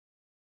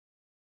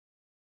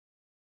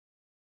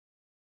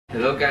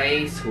Hello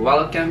guys!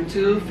 Welcome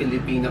to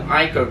Filipino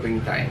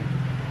Cooking Time.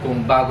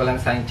 Kung bago lang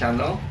sa aking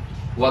channel,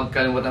 huwag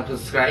kalimutan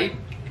subscribe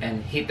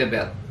and hit the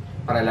bell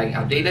para laging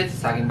updated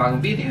sa aking bagong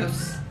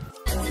videos.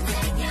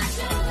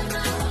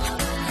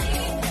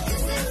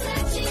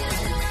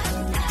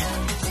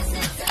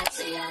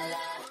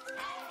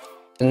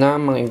 Ito na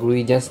mga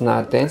ingredients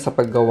natin sa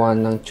paggawa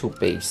ng choux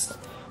paste.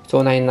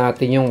 So, unahin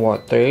natin yung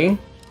water,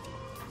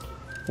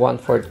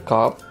 1/4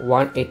 cup,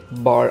 1/8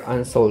 bar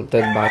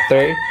unsalted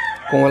butter.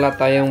 Kung wala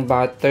tayong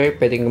butter,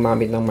 pwedeng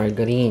gumamit ng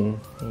margarine.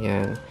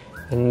 Ayan.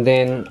 And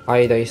then,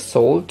 iodized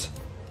salt,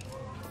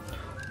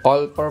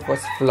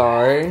 all-purpose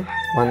flour,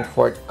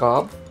 1/4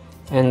 cup,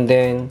 and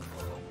then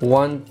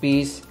 1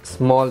 piece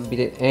small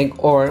beaten egg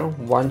or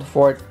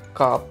 1/4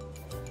 cup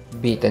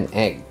beaten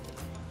egg.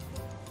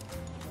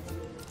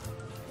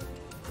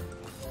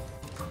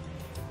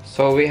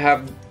 So we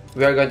are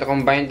going to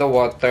combine the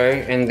water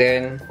and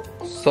then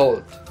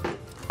salt.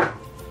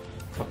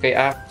 Okay,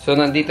 so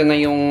nandito na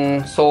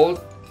yung salt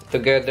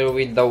together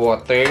with the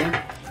water.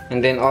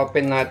 And then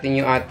open natin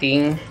yung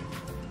ating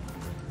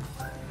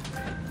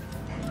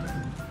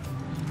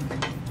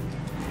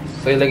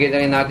so ilagay na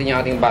rin natin yung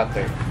ating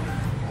butter.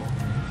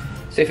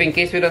 So if in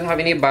case we don't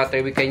have any butter,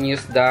 we can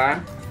use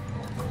the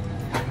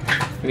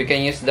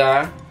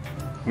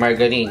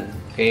margarine.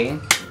 Okay?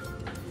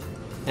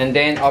 And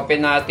then,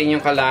 open natin yung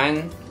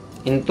kalan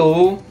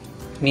into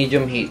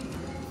medium heat.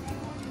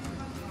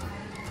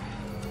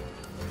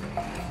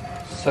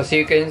 So, as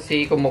you can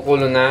see,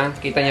 kumukulo na.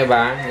 Kita nyo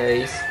ba,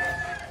 guys?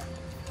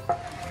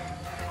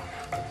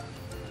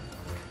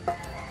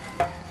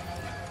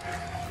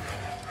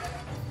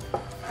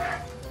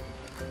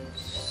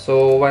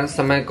 So, once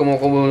naman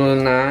kumukulo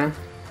na,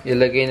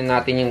 ilagay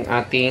na natin yung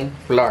ating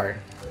flour.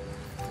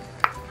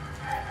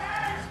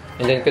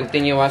 And then,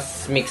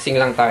 continuous mixing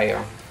lang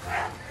tayo.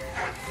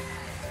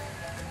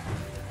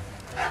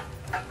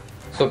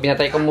 So,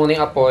 pinatay ko muna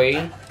yung apoy.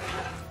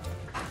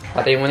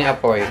 Patay muna yung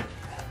apoy.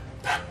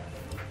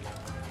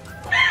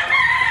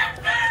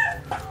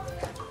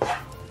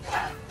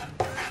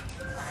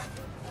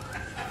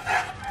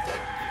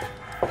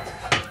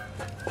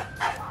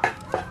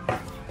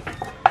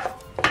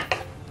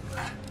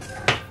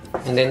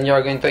 And then,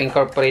 you're going to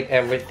incorporate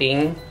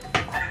everything.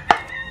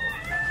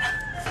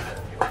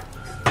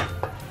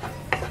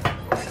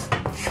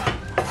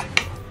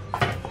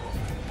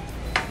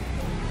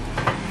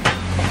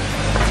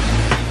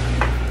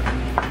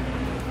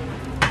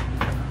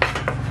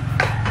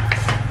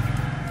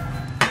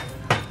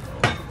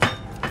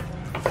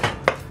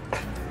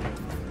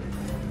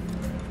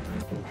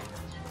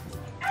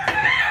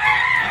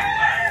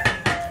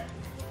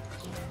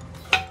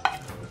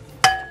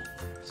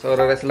 So,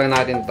 rest lang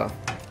natin to.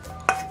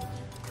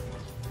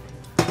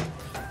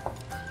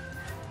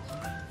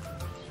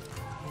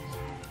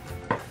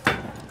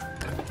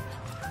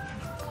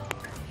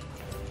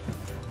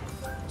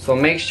 So,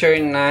 make sure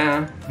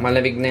na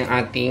malamig na yung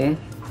ating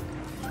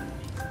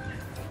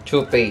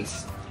choux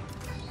paste.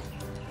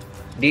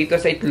 Dito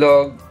sa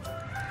itlog,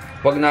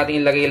 huwag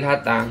natin ilagay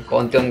lahat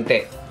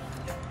kaunti-unti.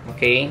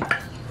 Okay?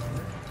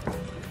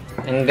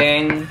 And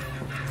then,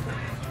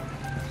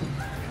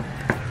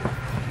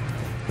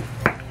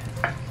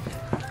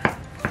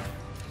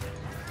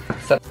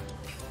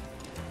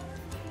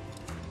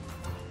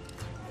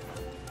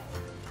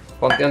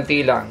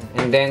 konti-unti lang.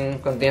 And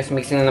then, continuous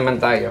mixing na naman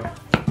tayo.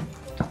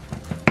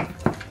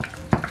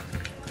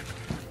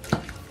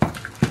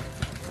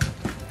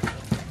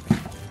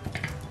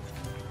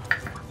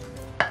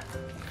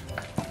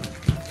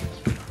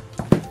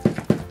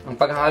 Ang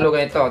paghahalo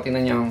ganito,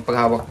 tingnan nyo ang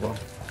paghawak ko.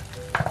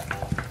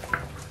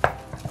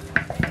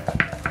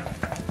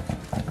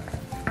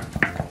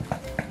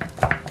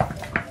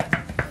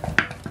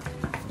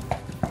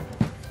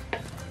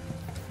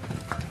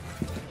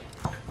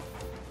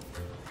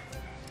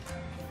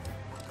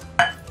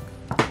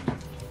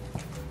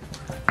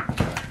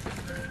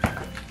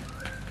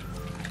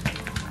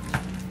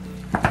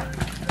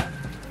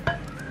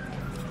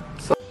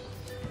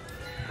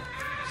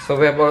 So,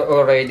 we have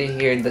already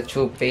here the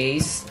choux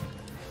paste.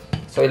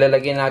 So,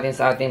 ilalagay natin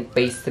sa ating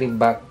pastry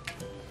bag.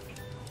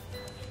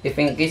 If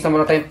in case na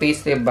wala tayong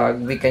pastry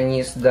bag, we can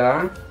use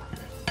the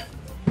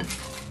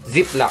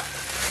ziplock.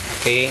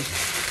 Okay?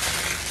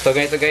 So,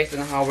 ganito guys, ito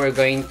na how we're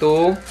going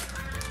to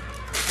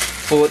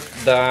put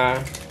the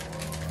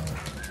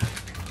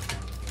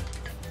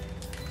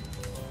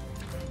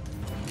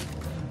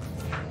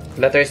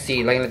letter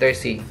C, line letter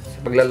C.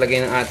 So,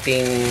 paglalagay ng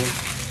ating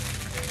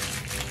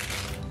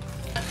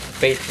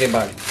pastry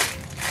bag.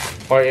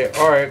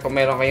 Or kung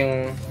meron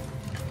kayong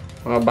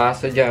mga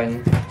baso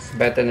dyan, it's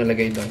better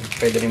nalagay doon.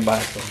 Pwede rin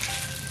baso.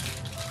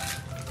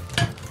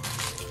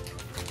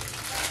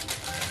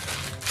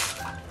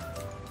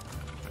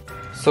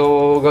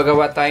 So,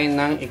 gagawa tayo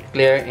ng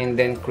eclair and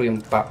then cream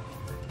puff.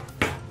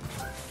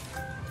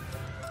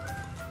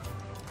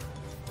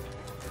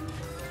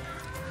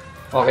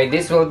 Okay,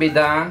 this will be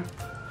the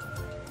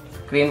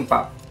cream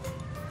puff.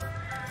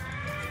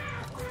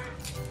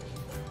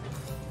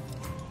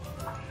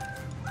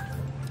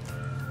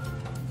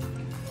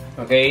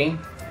 Okay?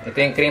 Ito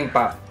yung cream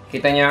puff.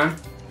 Kita niya?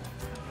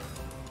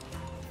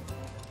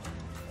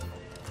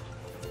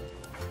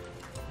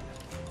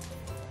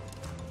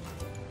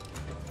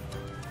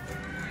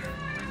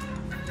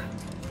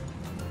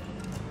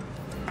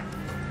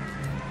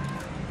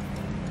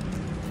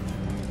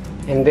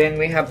 And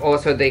then we have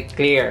also the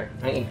Eclair.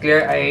 Ang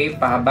Eclair ay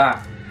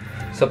pahaba.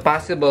 So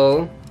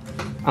possible,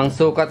 ang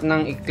sukat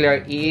ng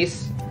Eclair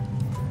is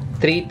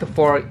 3 to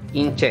 4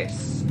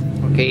 inches.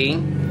 Okay?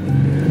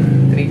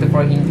 3 to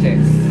 4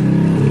 inches.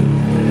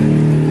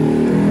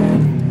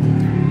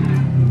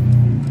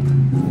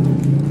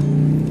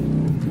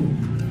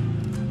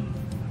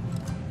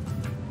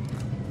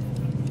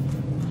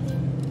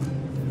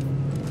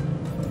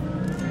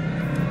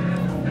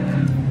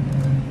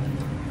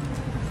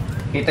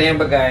 Kita niyo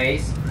ba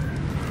guys?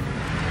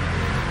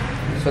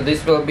 So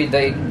this will be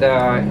the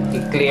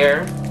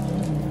Eclair.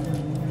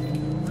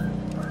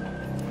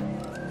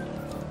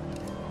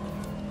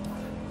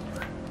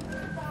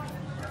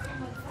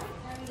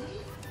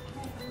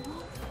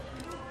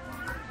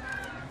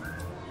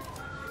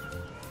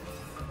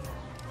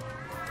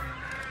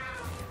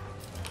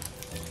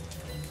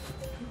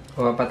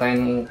 Kuha pa tayo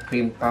ng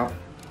cream puff.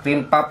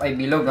 Cream puff ay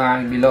bilog ha,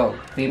 bilog.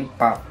 Cream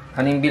puff.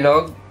 Ano yung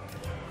bilog?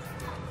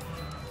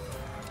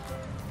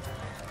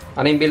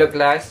 Ano yung bilog,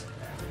 class?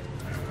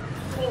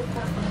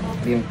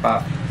 Cream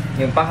puff.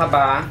 Yung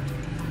pahaba.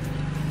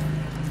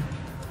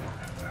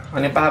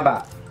 Ano yung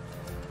pahaba?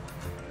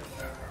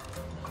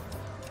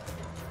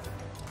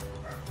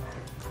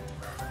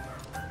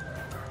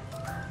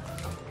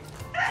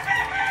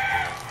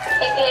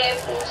 Eclair,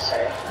 please,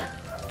 sir.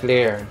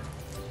 Clear.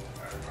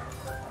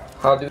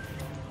 How do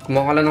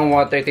kumuha ka lang ng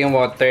water, ito yung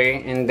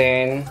water, and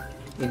then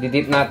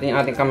i-dip natin yung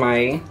ating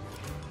kamay.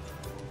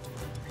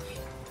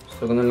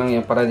 So, ganun lang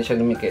yan para di siya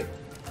dumikit.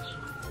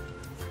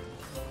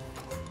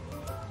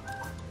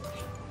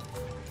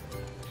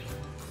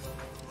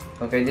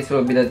 Okay, this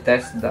will be the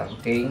TESDA,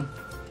 okay?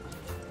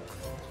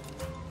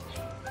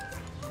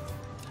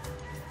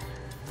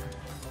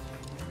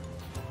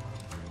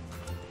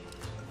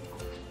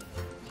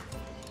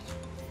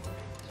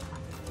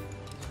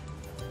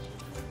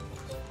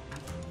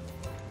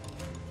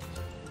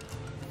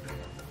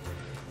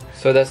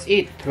 So, that's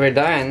it. We're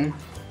done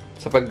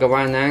sa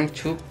paggawa ng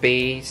Choux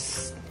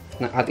paste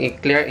ng ating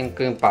Eclair and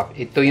cream puff.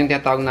 Ito yung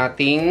tinatawag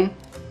nating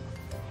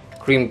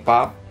cream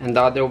puff and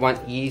the other one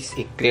is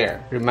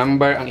Eclair.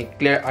 Remember, ang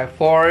Eclair ay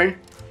 4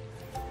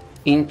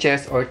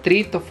 inches or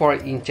 3 to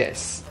 4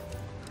 inches.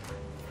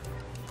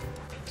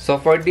 So,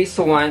 for this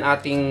one,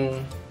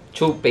 ating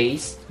Choux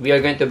paste, we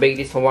are going to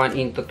bake this one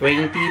into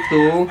 20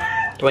 to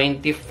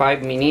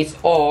 25 minutes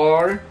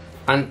or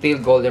until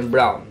golden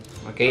brown.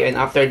 Okay, and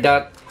after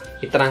that,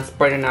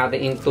 i-transfer na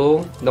natin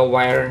into the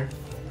wire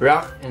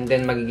rack and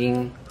then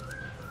magiging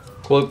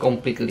cool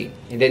completely.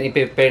 And then,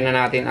 i-prepare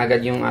na natin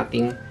agad yung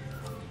ating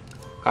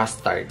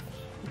custard.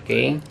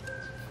 Okay?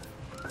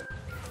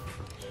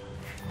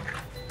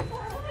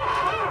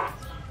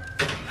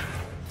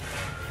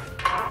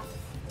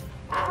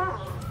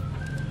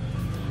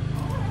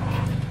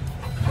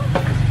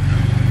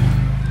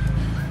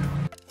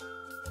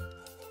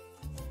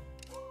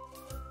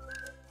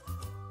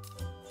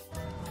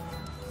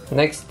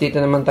 Next, dito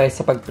naman tayo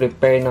sa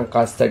pag-prepare ng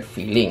custard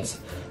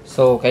fillings.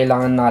 So,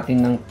 kailangan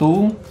natin ng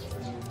 2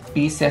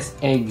 pieces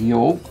egg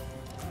yolk,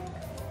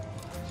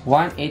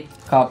 1/8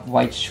 cup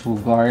white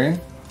sugar,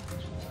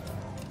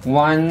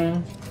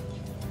 1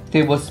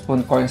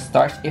 tablespoon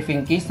cornstarch. If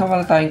in case na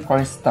wala tayong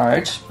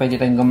cornstarch,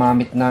 pwede tayong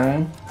gumamit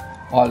ng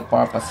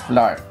all-purpose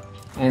flour.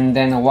 And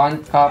then,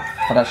 1 cup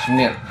fresh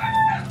milk.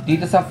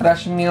 Dito sa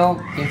fresh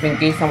milk, if in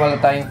case na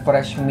wala tayong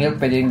fresh milk,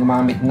 pwede tayong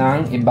gumamit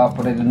ng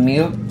evaporated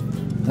milk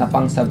na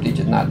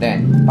pang-substitute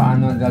natin.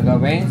 Paano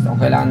gagawin? So,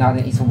 kailangan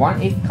natin is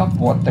 1/8 cup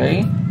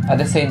water, at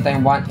the same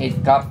time, 1/8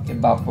 cup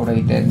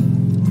evaporated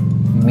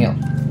milk.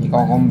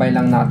 I-combine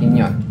lang natin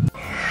yon.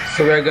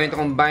 So, we are going to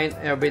combine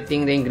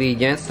everything, the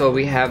ingredients. So,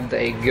 we have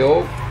the egg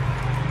yolk,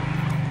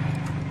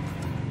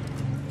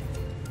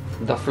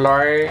 the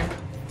flour,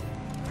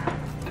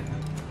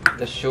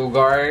 the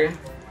sugar,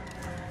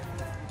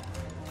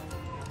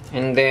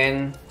 and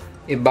then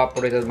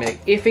evaporated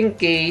milk. If in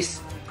case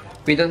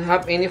we don't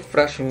have any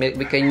fresh milk,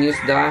 we can use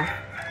the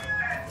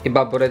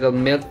evaporated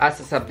milk as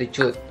a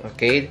substitute.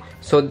 Okay?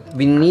 So,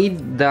 we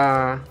need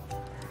the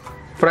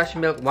fresh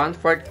milk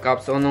 1/4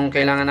 cup. So, anong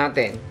kailangan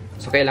natin?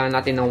 So, kailangan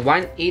natin ng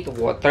 1/8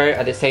 water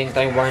at the same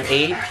time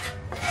 1/8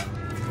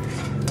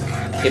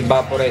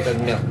 evaporated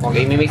milk.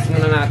 Okay? Mimix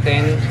muna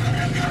natin.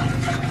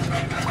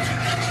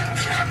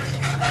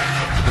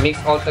 Mix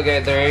all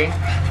together.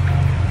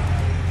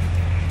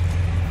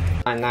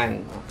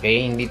 Anan.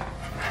 Okay? Hindi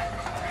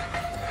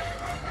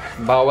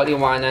bawal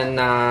iwanan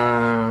na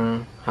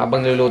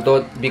habang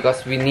niluluto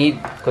because we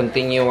need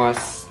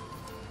continuous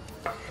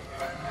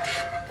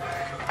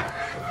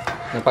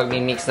na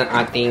pag-mix ng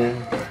ating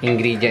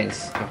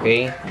ingredients.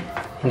 Okay?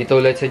 Hindi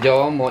tulad sa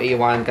Joe, mo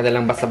iwanan ka na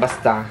lang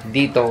basta-basta.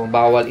 Dito,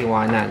 bawal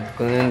iwanan.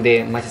 Kung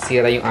hindi,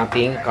 masisira yung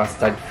ating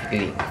custard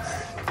fillings.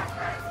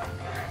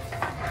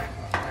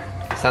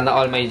 Sana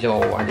all may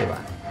jowa, di ba?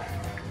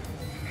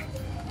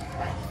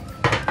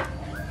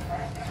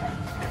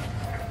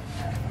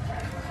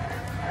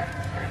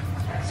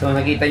 So,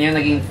 nakita nyo,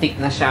 naging thick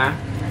na siya.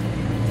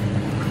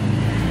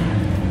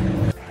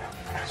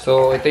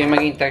 So, ito yung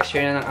maging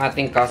texture na ng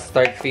ating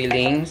custard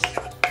fillings.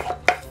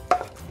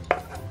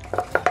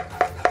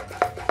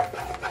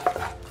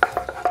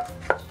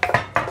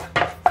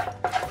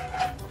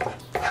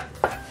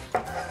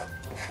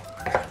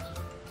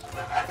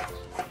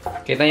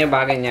 Kita nyo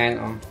ba ganyan,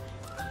 oh?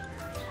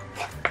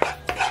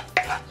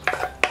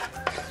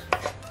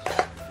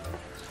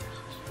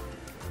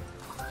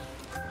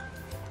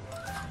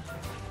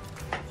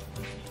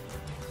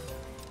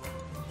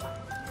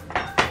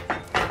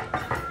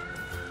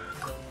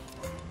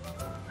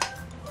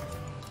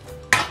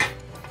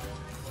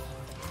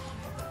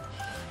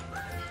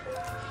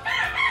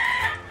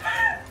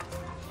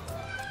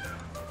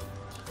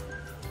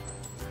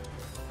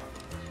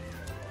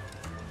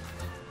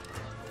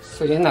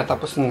 So, yan na.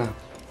 Tapos na.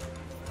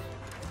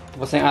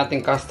 Tapos na yung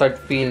ating custard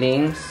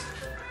fillings.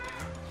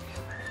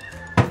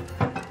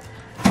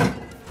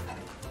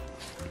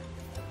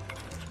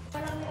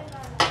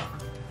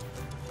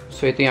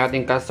 So, ito yung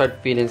ating custard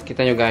fillings.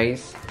 Kita nyo,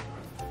 guys.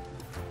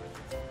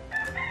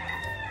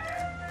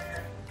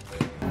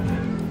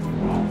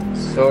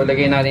 So,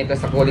 lagay natin ito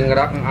sa cooling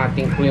rack ang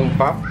ating cream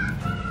puff.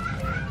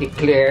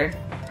 Eclair.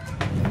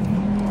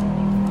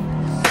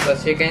 So,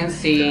 as you can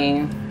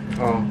see,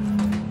 oh,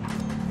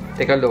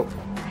 take a look.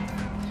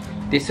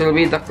 This will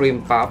be the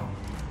cream puff.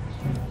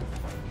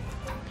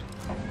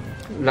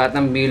 Lahat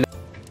ng bilo.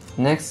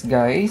 Next,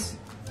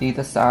 guys, dito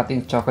sa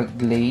ating chocolate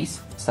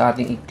glaze, sa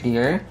ating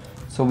Eclair.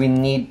 So, we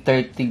need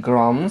 30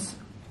 grams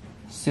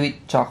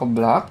sweet choco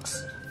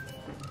blocks.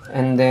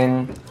 And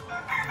then,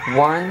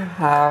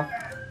 1/2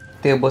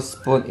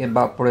 tablespoon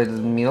evaporated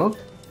milk.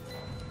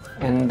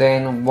 And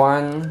then,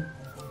 1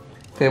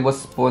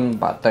 tablespoon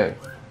butter.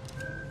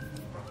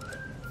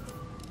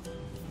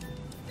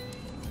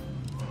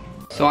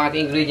 So,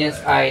 ating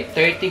ingredients ay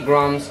 30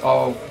 grams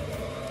of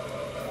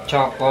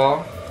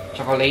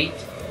chocolate,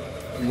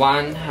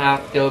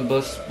 1/2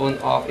 tablespoon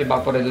of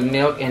evaporated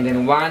milk, and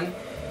then 1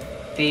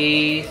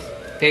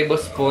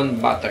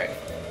 tablespoon butter.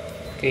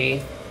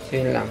 Okay? So,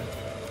 yun lang.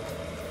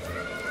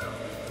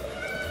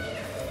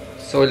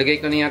 So,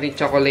 lagay ko na yung ating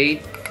chocolate.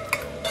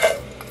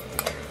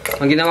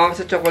 Ang ginawa ko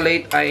sa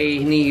chocolate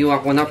ay hinihiwa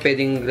ko na,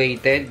 pwedeng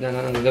grated.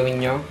 Ganun ang gagawin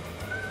nyo.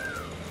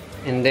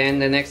 And then,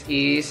 the next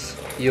is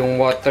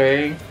yung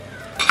water.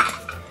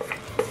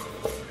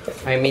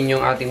 I mean yung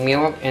ating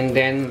milk, and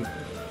then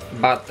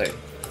butter.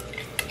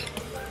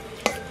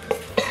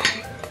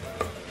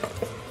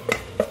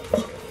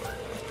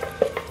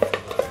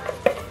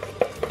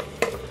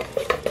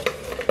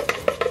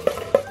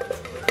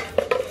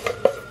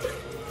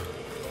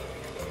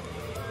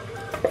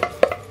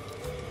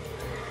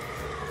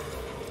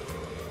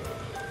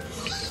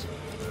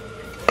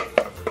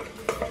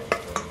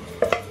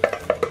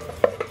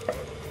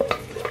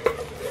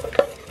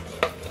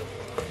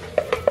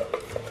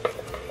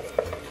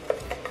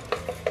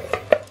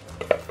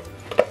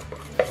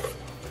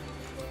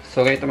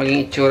 So, ganito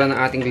maging itsura ng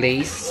ating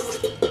glaze.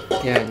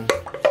 Yan.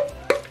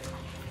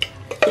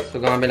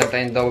 So, gamit lang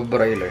tayong double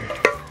broiler.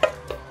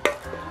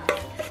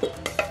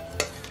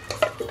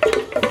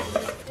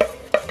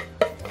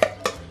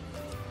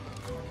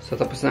 So,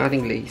 tapos na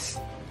ating glaze.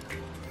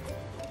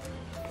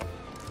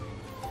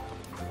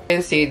 You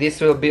can see, this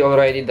will be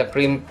already the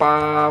cream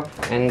puff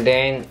and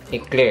then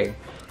Eclair.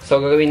 So,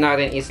 gagawin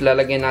natin is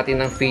lalagyan natin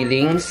ng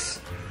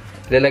fillings.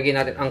 Lalagyan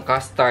natin ang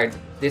custard.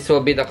 This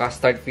will be the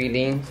custard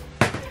filling.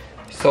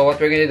 So,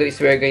 what we're going to do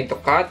is we're going to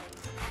cut.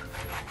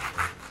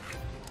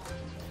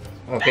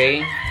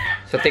 Okay?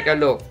 So, take a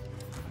look.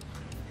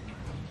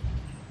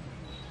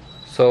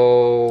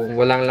 So,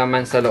 walang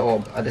laman sa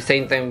loob. At the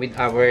same time with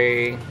our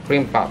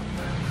cream puff.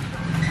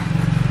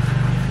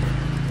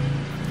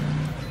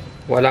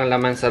 Walang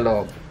laman sa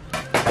loob.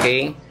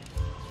 Okay?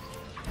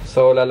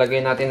 So,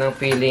 lalagay natin ng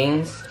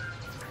fillings.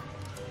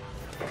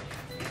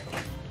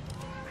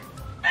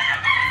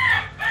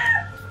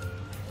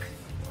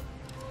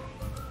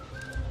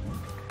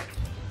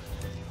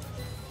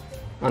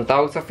 Ang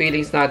tawag sa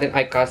fillings natin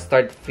ay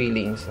custard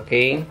fillings.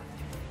 Okay?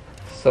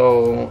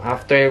 So,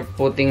 after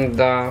putting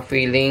the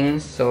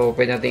fillings, so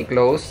pwede natin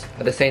i-close.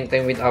 At the same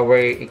time with our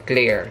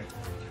Eclair.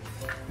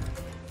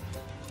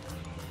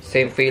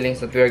 Same fillings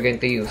that we are going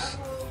to use.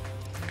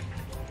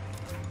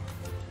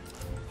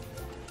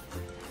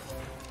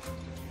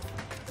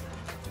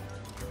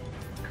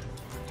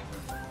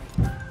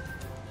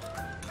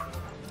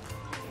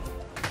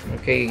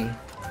 Okay.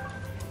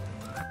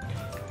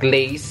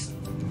 Glaze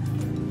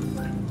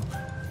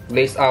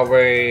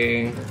our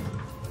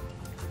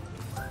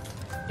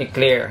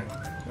Eclair.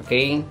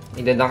 Okay?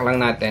 I-dunk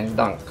lang natin.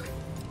 Dunk.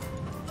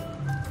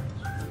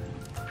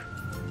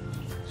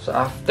 So,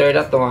 after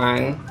that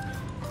one,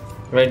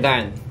 we're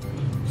done.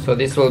 So,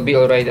 this will be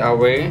already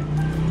our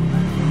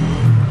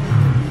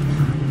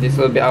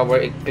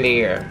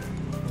Eclair.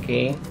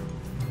 Okay?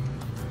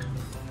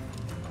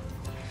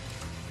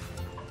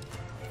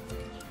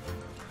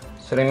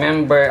 So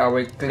remember,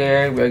 our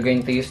Eclair, we are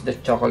going to use the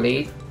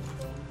chocolate.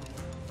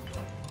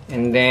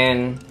 And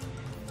then,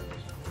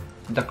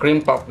 the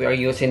cream puff, we are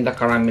using the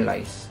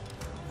caramelized.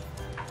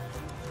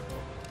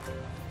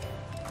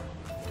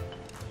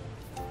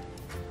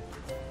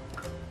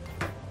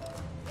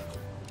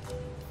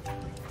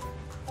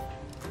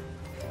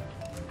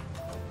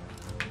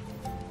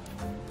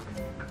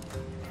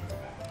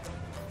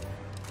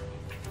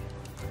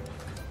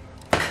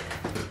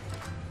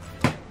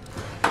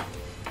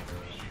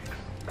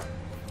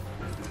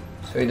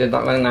 So,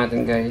 idadok lang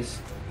natin, guys.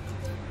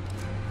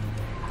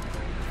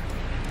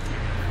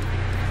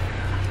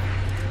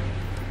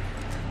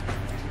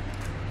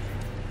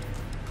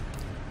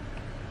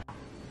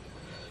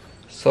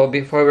 So,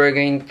 before we're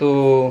going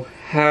to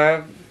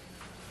have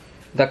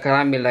the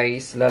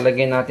caramelized,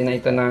 lalagyan natin na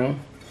ito ng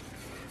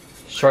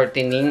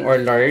shortening or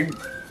lard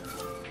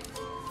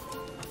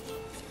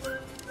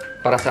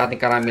para sa ating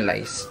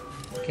caramelized.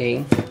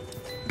 Okay?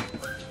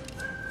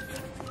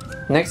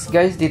 Next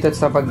guys, dito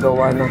sa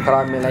paggawa ng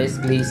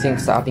caramelized glazing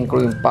sa ating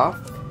cream puff.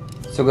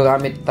 So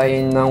gagamit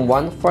tayo ng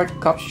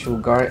 1/4 cup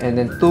sugar and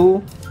then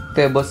 2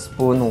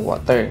 tablespoon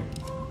water.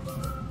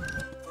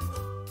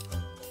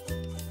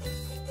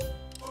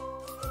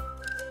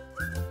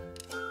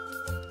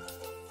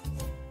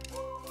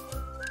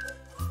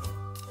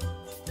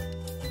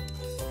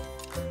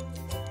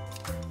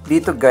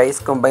 Dito guys,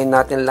 combine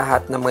natin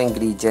lahat ng mga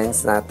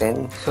ingredients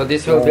natin. So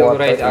this will be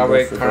alright our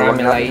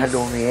caramelized.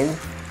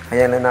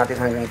 Ayan na natin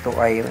hanggang ito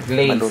ay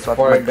maluto at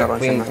magkaroon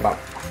siya ng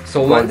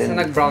so once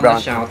na nag-brown na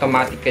siya,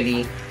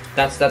 automatically,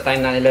 that's the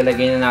time na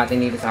nilalagay na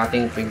natin dito sa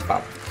ating cream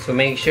puff. So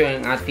make sure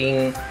ang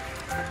ating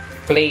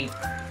plate,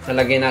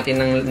 nalagyan natin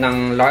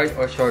ng lard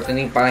or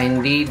shortening para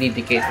hindi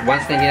didikit.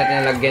 Once na hindi natin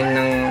nalagyan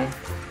ng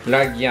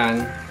lard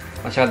yan,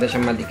 masyado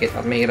siyang madikit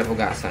at mahirap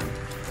hugasan.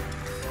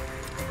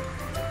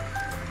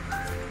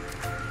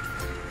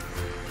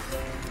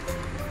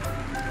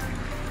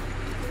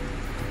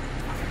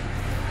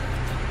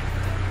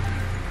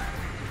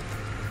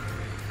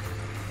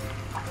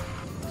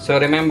 So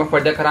remember,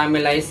 for the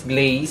caramelized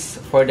glaze,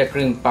 for the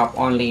cream puff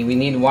only, we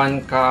need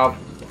 1 cup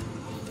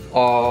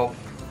of...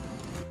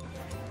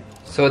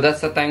 So that's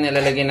the time na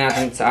lalagyan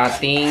natin sa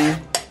ating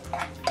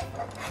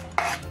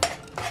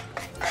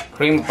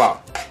cream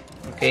puff.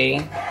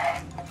 Okay?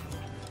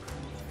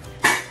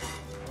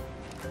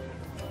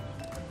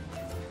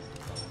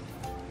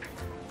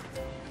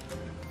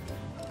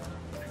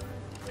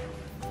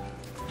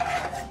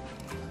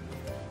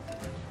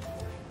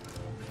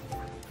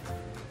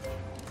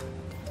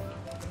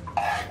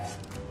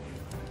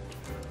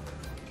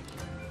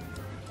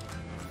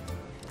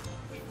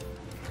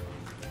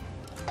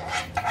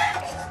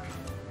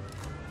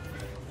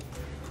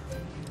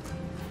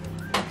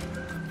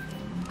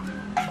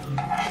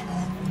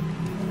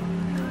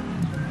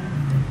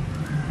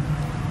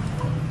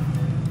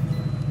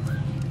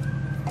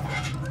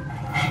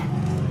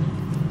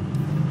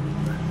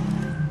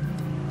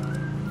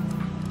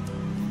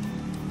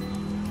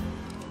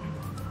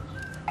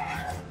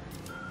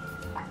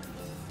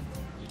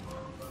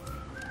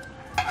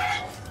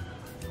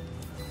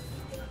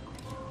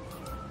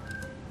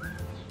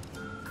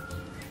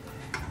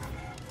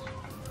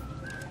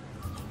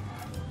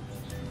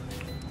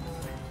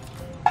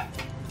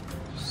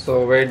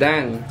 So, we're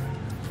done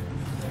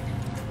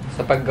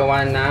sa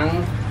paggawa ng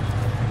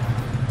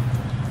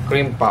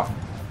cream puff.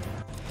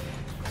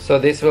 So,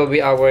 this will be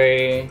our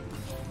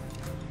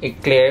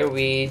Eclair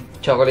with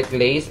chocolate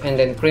glaze and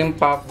then cream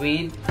puff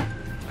with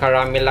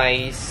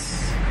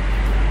caramelized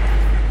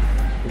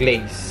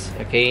glaze.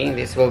 Okay,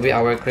 this will be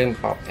our cream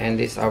puff and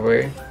this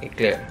our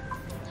Eclair.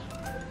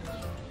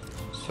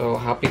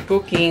 So, happy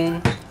cooking!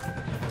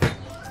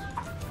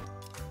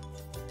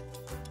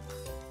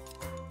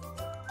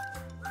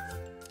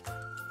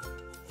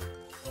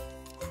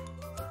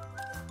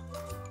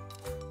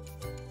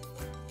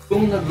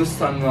 Kung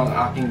nagustuhan mo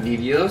ang aking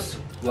videos,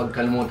 huwag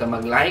kalimutan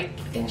mag-like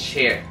and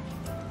share.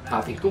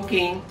 Happy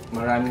cooking!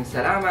 Maraming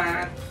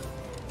salamat!